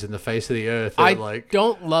that there is in the face of the earth. I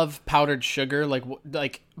don't love powdered sugar,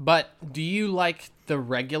 but do you like the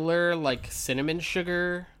regular like cinnamon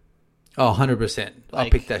sugar? Oh, 100%. I'll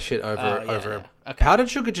pick that shit over. Okay. Powdered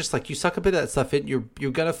sugar, just like you suck a bit of that stuff in,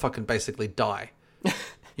 you're gonna fucking basically die.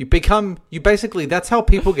 That's how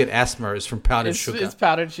people get asthma is from powdered sugar. It's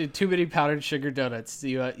powdered sugar. Too many powdered sugar donuts.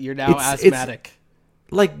 You're now asthmatic.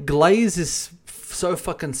 Like glaze is so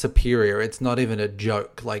fucking superior. It's not even a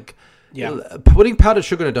joke. Like, yeah. Putting powdered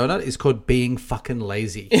sugar in a donut is called being fucking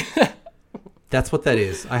lazy. That's what that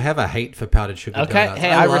is. I have a hate for powdered sugar donuts.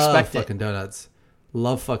 Hey, I respect fucking donuts.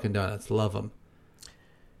 Love fucking donuts. Love them.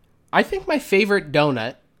 I think my favorite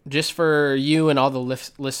donut, just for you and all the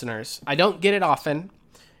listeners, I don't get it often,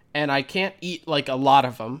 and I can't eat like a lot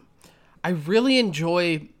of them. I really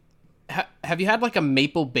enjoy. Have you had like a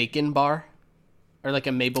maple bacon bar, or like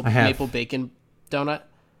a maple bacon donut?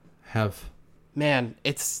 Have. Man,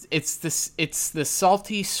 it's the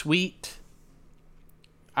salty sweet.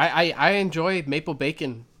 I enjoy maple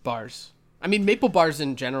bacon bars. I mean maple bars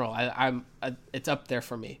in general. It's up there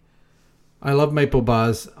for me. I love maple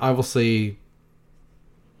bars. Obviously,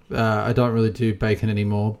 I don't really do bacon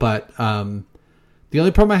anymore. But the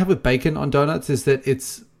only problem I have with bacon on donuts is that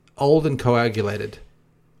it's old and coagulated.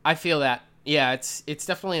 I feel that. Yeah, it's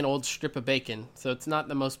definitely an old strip of bacon, so it's not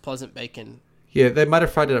the most pleasant bacon. Yeah, they might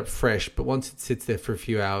have fried it up fresh, but once it sits there for a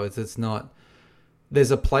few hours, it's not. There's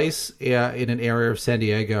a place in an area of San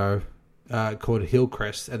Diego called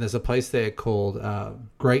Hillcrest, and there's a place there called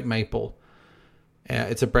Great Maple.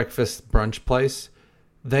 It's a breakfast brunch place.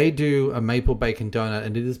 They do a maple bacon donut,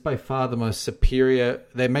 and it is by far the most superior.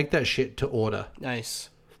 They make that shit to order. Nice.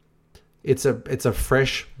 It's a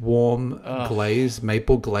fresh, warm glaze,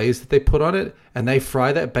 maple glaze that they put on it, and they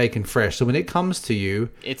fry that bacon fresh. So when it comes to you,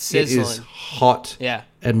 it's sizzling. It is hot Yeah.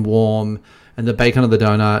 and warm, and the bacon on the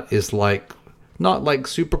donut is like not like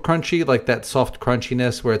super crunchy, like that soft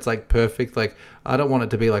crunchiness where it's like perfect. Like I don't want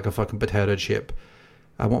it to be like a fucking potato chip.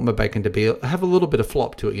 I want my bacon to have a little bit of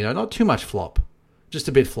flop to it, not too much flop, just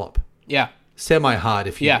a bit flop. Yeah. Semi-hard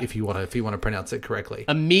if you want to pronounce it correctly.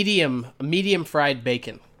 A medium fried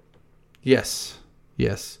bacon. Yes.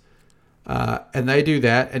 And they do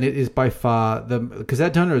that, and it is by far because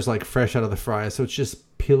that donut is like fresh out of the fryer, so it's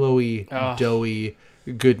just pillowy, doughy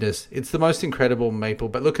goodness. It's the most incredible maple.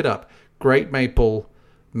 But look it up, Great Maple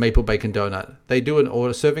bacon donut. They do an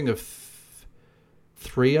order serving of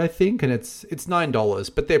 3, I think, and it's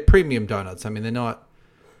 $9, but they're premium donuts. I mean, they're not.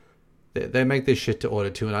 They make this shit to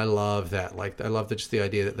order too, and I love that. Like, I love just the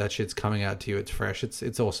idea that shit's coming out to you. It's fresh.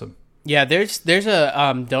 It's awesome. Yeah, there's a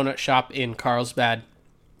donut shop in Carlsbad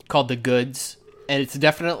called The Goods, and it's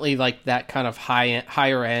definitely like that kind of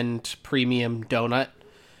higher end premium donut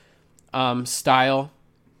style.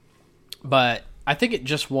 But I think it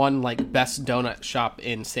just won like best donut shop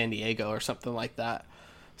in San Diego or something like that,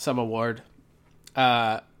 some award.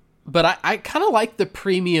 But I kind of like the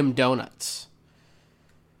premium donuts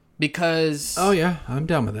because I'm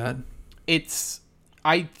down with that.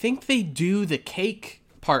 I think they do the cake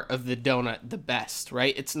part of the donut the best,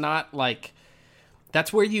 right? It's not like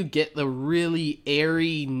that's where you get the really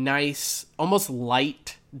airy, nice, almost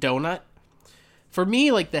light donut. For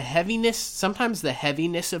me, like sometimes the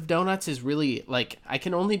heaviness of donuts is really like I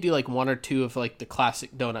can only do like 1 or 2 of like the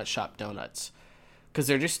classic donut shop donuts because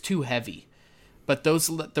they're just too heavy. But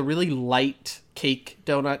the really light cake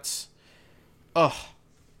donuts,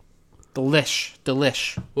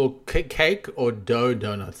 delish. Well, cake or dough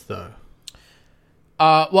donuts though.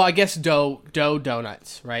 Well, I guess dough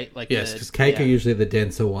donuts, right? Like yes, because cake are usually the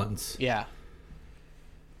denser ones. Yeah.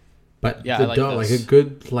 But yeah, the like dough, like a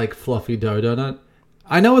good like fluffy dough donut.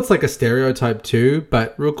 I know it's like a stereotype too,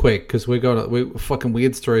 but real quick, because we're fucking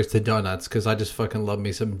weird stories to donuts, because I just fucking love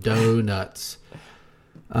me some donuts.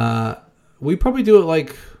 We probably do it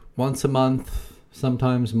like once a month,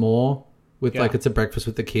 sometimes more. With like it's a breakfast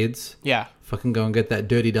with the kids. Yeah. Fucking go and get that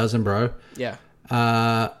dirty dozen, bro. Yeah.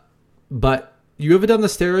 But you ever done the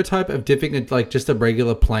stereotype of dipping it like just a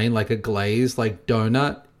regular plain, like a glaze, like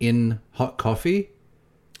donut in hot coffee?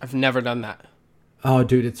 I've never done that. Oh,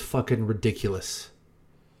 dude, it's fucking ridiculous.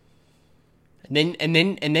 And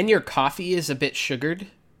then your coffee is a bit sugared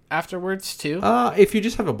afterwards too. If you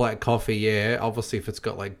just have a black coffee, yeah. Obviously, if it's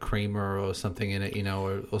got like creamer or something in it,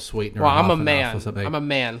 or sweetener. Well, or I'm a half man. or something. I'm a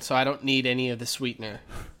man, so I don't need any of the sweetener.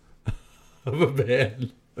 I'm a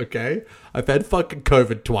man. Okay, I've had fucking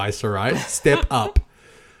COVID twice. All right, step up.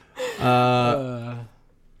 I'll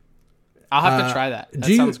have to try that.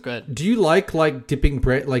 That sounds good. Do you like dipping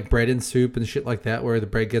bread in soup and shit like that, where the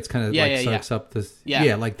bread gets kind of soaks up this?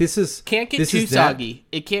 Yeah, like this is can't get too soggy.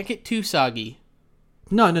 It can't get too soggy.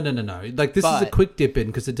 No. Like this is a quick dip in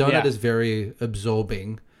because the donut is very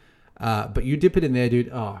absorbing. But you dip it in there, dude.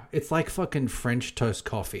 Oh, it's like fucking French toast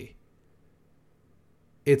coffee.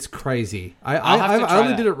 It's crazy. I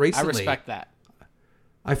only did it recently. I respect that.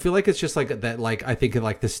 I feel like it's just like that. Like I think of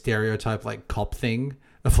like the stereotype like cop thing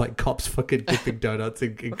of like cops fucking dipping donuts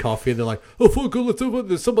in coffee, and they're like, "Oh fuck,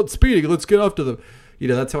 there's someone speeding. Let's get after them."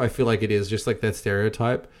 That's how I feel like it is. Just like that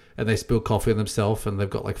stereotype, and they spill coffee on themselves, and they've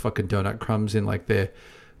got like fucking donut crumbs in like their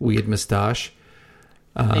weird moustache.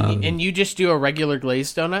 And you just do a regular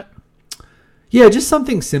glazed donut? Yeah, just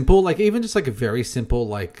something simple, like even just like a very simple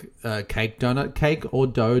like cake or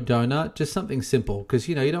dough donut, just something simple because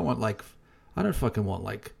you don't want like I don't fucking want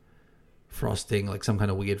like frosting, like some kind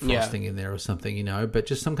of weird frosting in there or something, but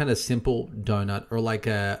just some kind of simple donut or like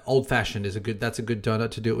old fashioned that's a good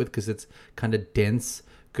donut to do it with because it's kind of dense.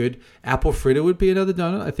 Good. Apple fritter would be another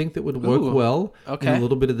donut I think that would work well. Okay. And a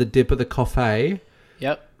little bit of the dip of the coffee.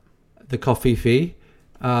 Yep. The coffee fee.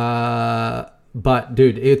 But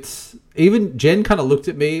dude, it's even Jen kind of looked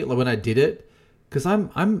at me when I did it because I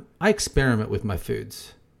experiment with my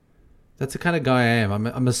foods. That's the kind of guy I am.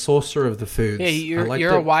 I'm a sorcerer of the foods. Yeah,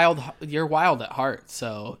 you're wild at heart.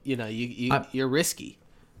 So you're risky.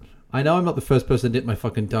 I know I'm not the first person to dip my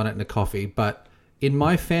fucking donut in a coffee, but in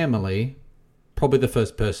my family, probably the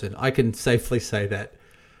first person. I can safely say that.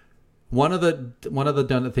 One of the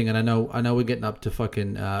donut thing, and I know we're getting up to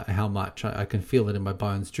fucking how much. I can feel it in my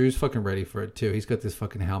bones. Drew's fucking ready for it too. He's got this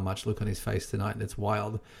fucking how much look on his face tonight, and it's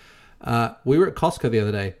wild. We were at Costco the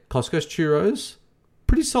other day. Costco's churros,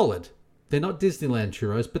 pretty solid. They're not Disneyland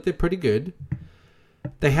churros, but they're pretty good.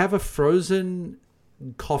 They have a frozen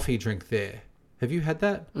coffee drink there. Have you had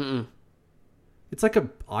that? Mm-mm. It's like a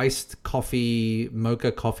iced coffee,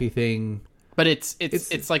 mocha coffee thing. But it's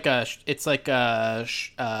like a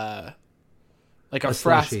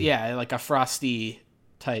frosty, yeah, like a frosty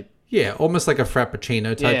type. Yeah, almost like a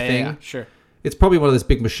frappuccino type thing. Yeah, sure. It's probably one of those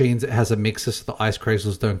big machines that has a mixer so the ice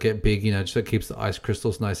crystals don't get big, just so it keeps the ice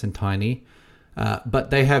crystals nice and tiny. But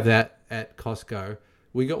they have that at Costco.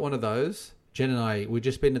 We got one of those. Jen and I, we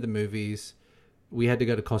just been to the movies. We had to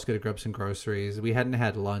go to Costco to grab some groceries. We hadn't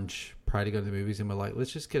had lunch prior to going to the movies, and we're like,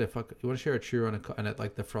 let's just get you want to share a churro and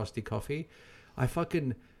like the frosty coffee? I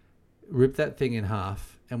fucking ripped that thing in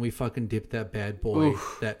half, and we fucking dipped that bad boy,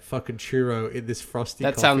 that fucking churro in this frosty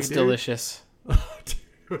coffee. That sounds delicious. Oh, dude,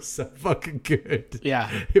 it was so fucking good.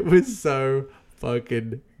 Yeah. It was so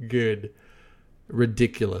fucking good.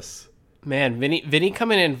 Ridiculous. Man, Vinny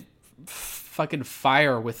coming in fucking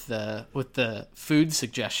fire with the food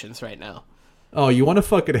suggestions right now. Oh, you want to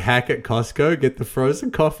fucking hack at Costco? Get the frozen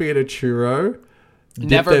coffee and a churro.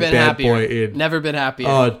 Never been happier. Never been happier.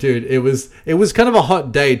 Oh, dude, it was kind of a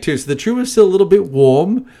hot day too. So the churro was still a little bit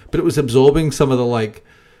warm, but it was absorbing some of the like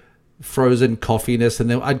frozen coffeeness, and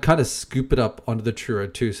then I'd kind of scoop it up onto the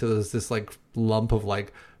churro too. So there's this like lump of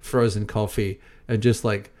like frozen coffee, and just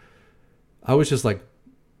like I was just like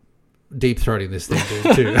deep throating this thing,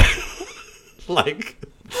 dude, too. Like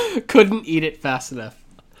couldn't eat it fast enough.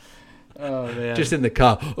 Oh man! Just in the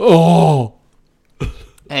car. Oh,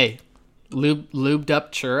 hey, lubed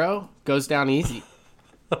up churro goes down easy.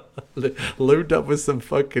 Lubed up with some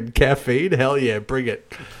fucking caffeine? Hell yeah, bring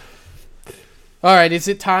it. All right, is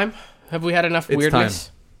it time? Have we had enough weirdness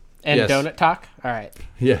time. And Yes. donut talk? All right.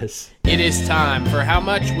 Yes. It is time for How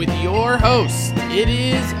Much with your host. It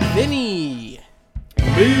is Vinny.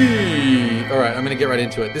 Me. All right, I'm going to get right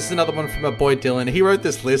into it. This is another one from my boy Dylan. He wrote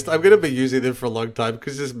this list. I'm going to be using them for a long time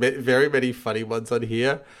because there's very many funny ones on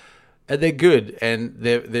here. And they're good and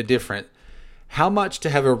they're different. How much to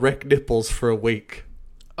have erect nipples for a week?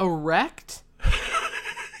 Erect?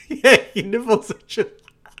 Yeah, your nipples are just...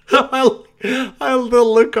 the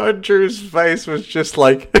look on Drew's face was just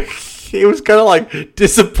like... It was kind of like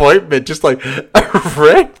disappointment. Just like,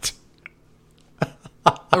 erect?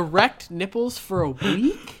 Erect nipples for a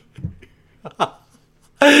week?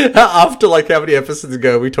 After like how many episodes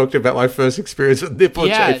ago we talked about my first experience with nipple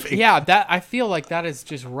chafing. Yeah, that I feel like that is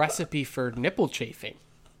just recipe for nipple chafing.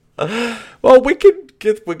 Well, we're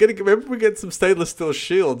gonna get some stainless steel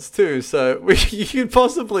shields too, so you can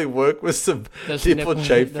possibly work with some nipple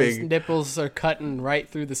chafing. Those nipples are cutting right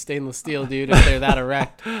through the stainless steel, dude. If they're that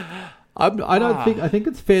erect. I think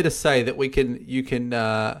it's fair to say that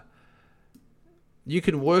you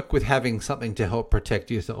can work with having something to help protect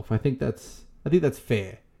yourself. I think that's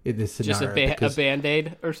fair in this scenario. Just a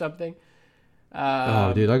Band-Aid or something.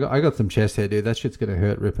 Oh, dude, I got some chest hair, dude. That shit's gonna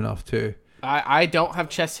hurt ripping off too. I don't have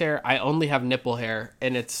chest hair. I only have nipple hair,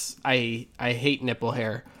 and I hate nipple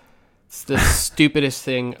hair. It's the stupidest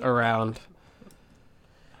thing around.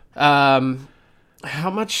 How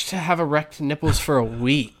much to have erect nipples for a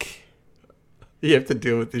week? You have to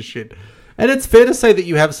deal with this shit. And it's fair to say that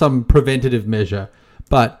you have some preventative measure,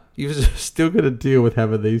 but you're still going to deal with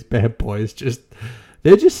having these bad boys.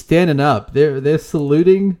 They're just standing up. They're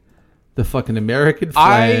saluting the fucking American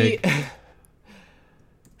flag.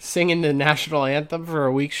 Singing the national anthem for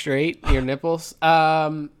a week straight. Your nipples.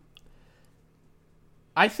 I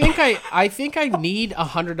think I need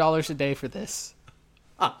 $100 a day for this.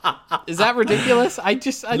 Is that ridiculous?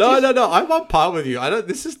 No. I'm on par with you.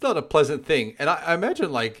 This is not a pleasant thing, and I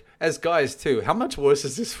imagine, like, as guys too, how much worse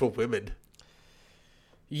is this for women?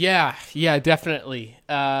 Yeah, definitely.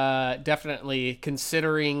 Definitely.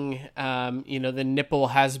 Considering, the nipple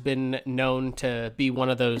has been known to be one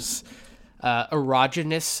of those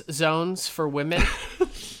erogenous zones for women.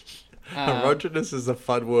 Erogenous is a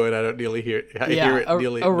fun word. I don't nearly hear it. I hear it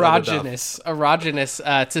nearly erogenous. Erogenous.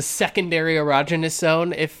 It's a secondary erogenous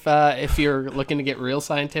zone if you're looking to get real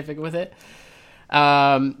scientific with it.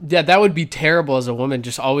 That would be terrible as a woman,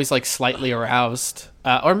 just always like slightly aroused.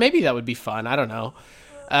 Or maybe that would be fun. I don't know.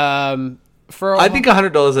 I think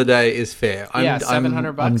 $100 a day is fair. Yeah,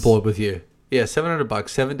 $700. I'm on board with you. Yeah, $700,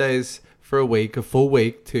 7 days for a week, a full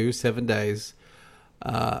week, 7 days.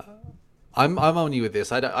 I'm on you with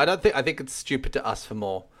this. I think it's stupid to ask for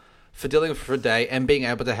more. For dealing for a day and being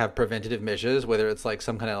able to have preventative measures, whether it's like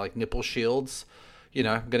some kind of like nipple shields. You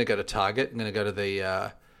know, I'm going to go to Target. I'm going to go to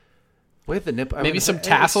the where's the nipple? Maybe some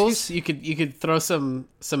tassels. You could throw some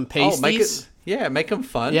pasties. Make them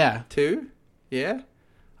fun. Yeah. Too. Yeah.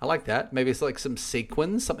 I like that. Maybe it's like some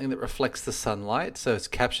sequins, something that reflects the sunlight, so it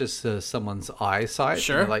captures someone's eyesight.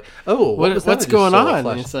 Sure. Like, oh, what's going on?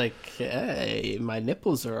 And it's like, hey, my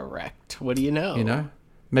nipples are erect. What do you know? You know,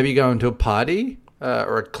 maybe you go into a party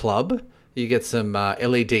or a club. You get some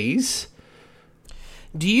LEDs.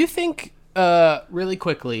 Do you think, really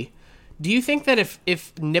quickly, do you think that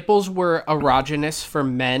if nipples were erogenous for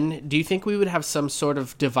men, do you think we would have some sort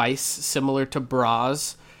of device similar to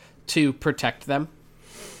bras to protect them?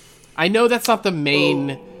 I know that's not the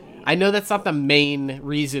main. I know that's not the main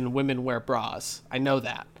reason women wear bras. I know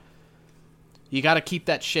that. You got to keep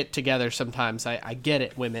that shit together sometimes. I get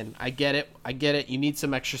it, women. I get it. You need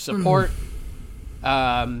some extra support.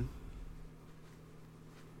 But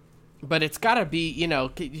it's got to be,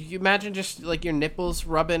 can you imagine just like your nipples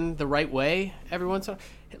rubbing the right way every once in a while?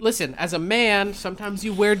 Listen, as a man, sometimes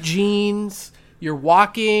you wear jeans, you're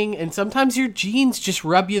walking, and sometimes your jeans just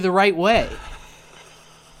rub you the right way.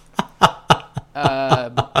 I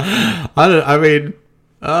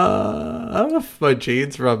don't know if my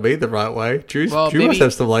jeans rub me the right way. Drew must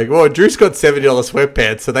have some Drew's got $70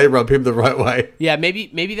 sweatpants, so they rub him the right way. Yeah,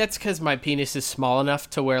 maybe that's because my penis is small enough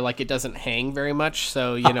to where like it doesn't hang very much.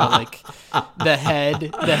 So like the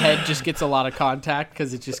head just gets a lot of contact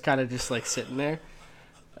because it's just kind of just like sitting there.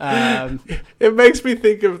 It makes me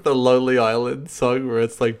think of the Lonely Island song where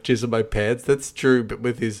it's like jizz in my pants. That's Drew, but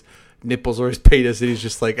with his nipples or his penis, and he's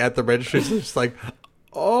just like at the register, he's just like,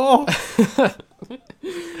 oh.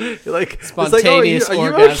 Like spontaneous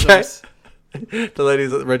orgasms. Okay? The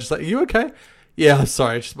ladies at the register, are you okay? Yeah, I'm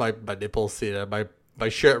sorry, it's just my nipples, my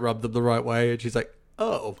shirt rubbed them the right way, and she's like,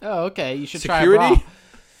 oh, okay, you should security?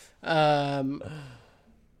 Try a bra.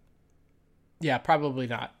 Yeah, probably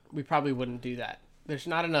not. We probably wouldn't do that. There's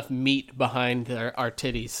not enough meat behind our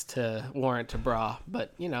titties to warrant a bra,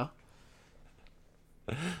 but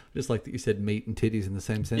Just like that you said meat and titties in the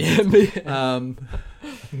same sentence. Yeah,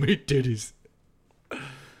 meat titties.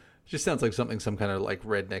 Just sounds like something some kind of like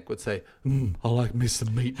redneck would say. I like me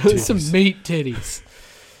some meat titties. Some meat titties.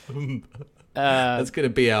 That's going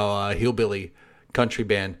to be our hillbilly country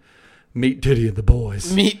band. Meat Titty and the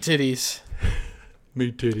Boys. Meat titties.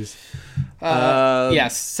 Meat titties.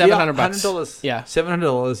 Yes, $700. $100. Yeah,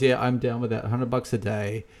 $700. Yeah, I'm down with that. $100 a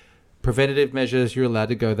day. Preventative measures. You're allowed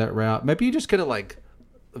to go that route. Maybe you're just going to like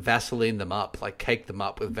Vaseline them up, like cake them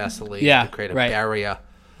up with Vaseline to create a barrier.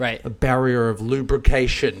 Right. A barrier of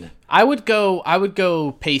lubrication. I would go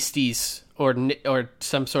pasties or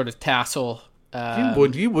some sort of tassel.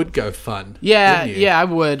 You would go fun. Yeah, I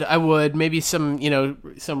would. Maybe some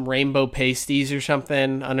rainbow pasties or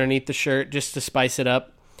something underneath the shirt just to spice it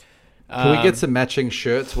up. Can we get some matching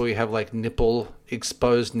shirts where we have like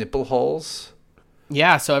exposed nipple holes?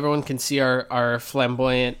 Yeah, so everyone can see our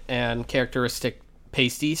flamboyant and characteristic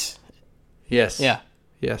pasties. Yes. Yeah.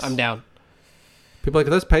 Yes. I'm down. People are like,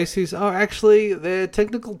 are those pasties? Oh, actually, their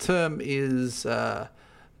technical term is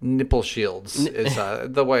nipple shields. Is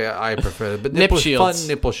the way I prefer it. But nip shields. Fun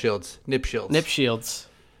nipple shields. Nip shields. Nip shields.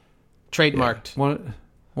 Trademarked. Yeah.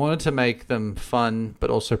 Wanted to make them fun,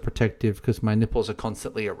 but also protective because my nipples are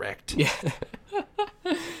constantly erect. Yeah.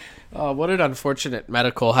 Oh, what an unfortunate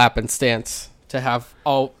medical happenstance to have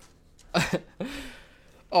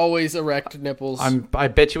always erect nipples. I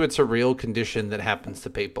bet you it's a real condition that happens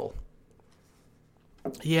to people.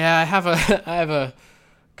 Yeah, I have a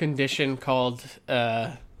condition called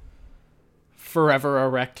forever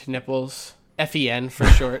erect nipples. FEN for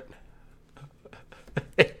short.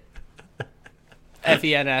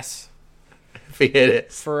 FENS.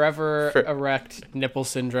 FENS. Forever erect nipple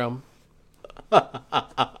syndrome.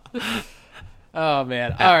 Oh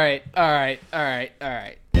man. All right.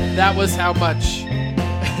 That was How Much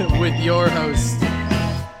with your host.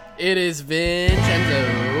 It is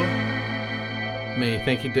Vincenzo. Me.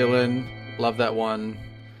 Thank you, Dylan. Love that one.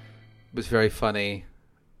 It was very funny.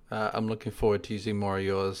 I'm looking forward to using more of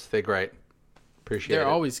yours. They're great. Appreciate it. They're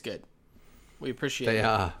always good. We appreciate it. They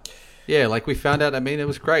are. Yeah, like we found out, it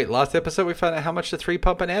was great. Last episode, we found out how much to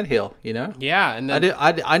 3-pump an anthill, Yeah. And then,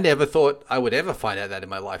 I never thought I would ever find out that in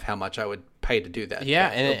my life, how much I would pay to do that. Yeah,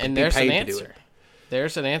 and there's an answer.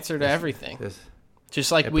 There's an answer to everything.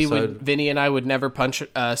 Just like episode. Vinny and I would never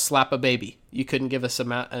slap a baby. You couldn't give us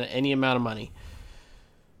any amount of money.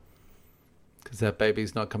 Because that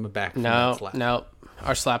baby's not coming back from No, that slap. no.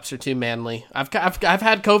 Our slaps are too manly. I've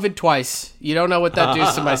had COVID twice. You don't know what that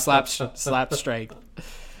does to my slap strength.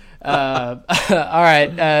 All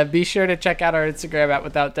right. Be sure to check out our Instagram at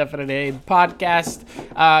Without Definite Aim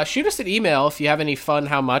Podcast. Shoot us an email if you have any fun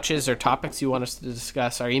how muches or topics you want us to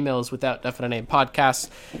discuss. Our email is Without Definite Aim Podcast.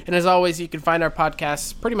 And as always, you can find our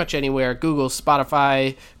podcasts pretty much anywhere: Google,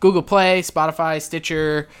 Spotify, Google Play, Spotify,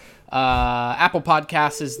 Stitcher. Apple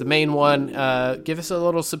Podcasts is the main one. Give us a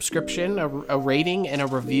little subscription, a rating, and a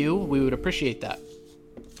review. We would appreciate that.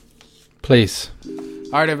 Please.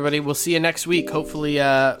 All right, everybody. We'll see you next week. Hopefully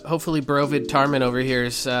Brovid Tarman over here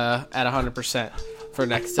is at 100% for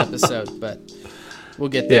next episode. But we'll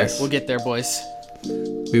get there. Yes. We'll get there, boys.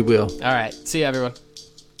 We will. All right. See you, everyone.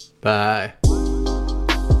 Bye.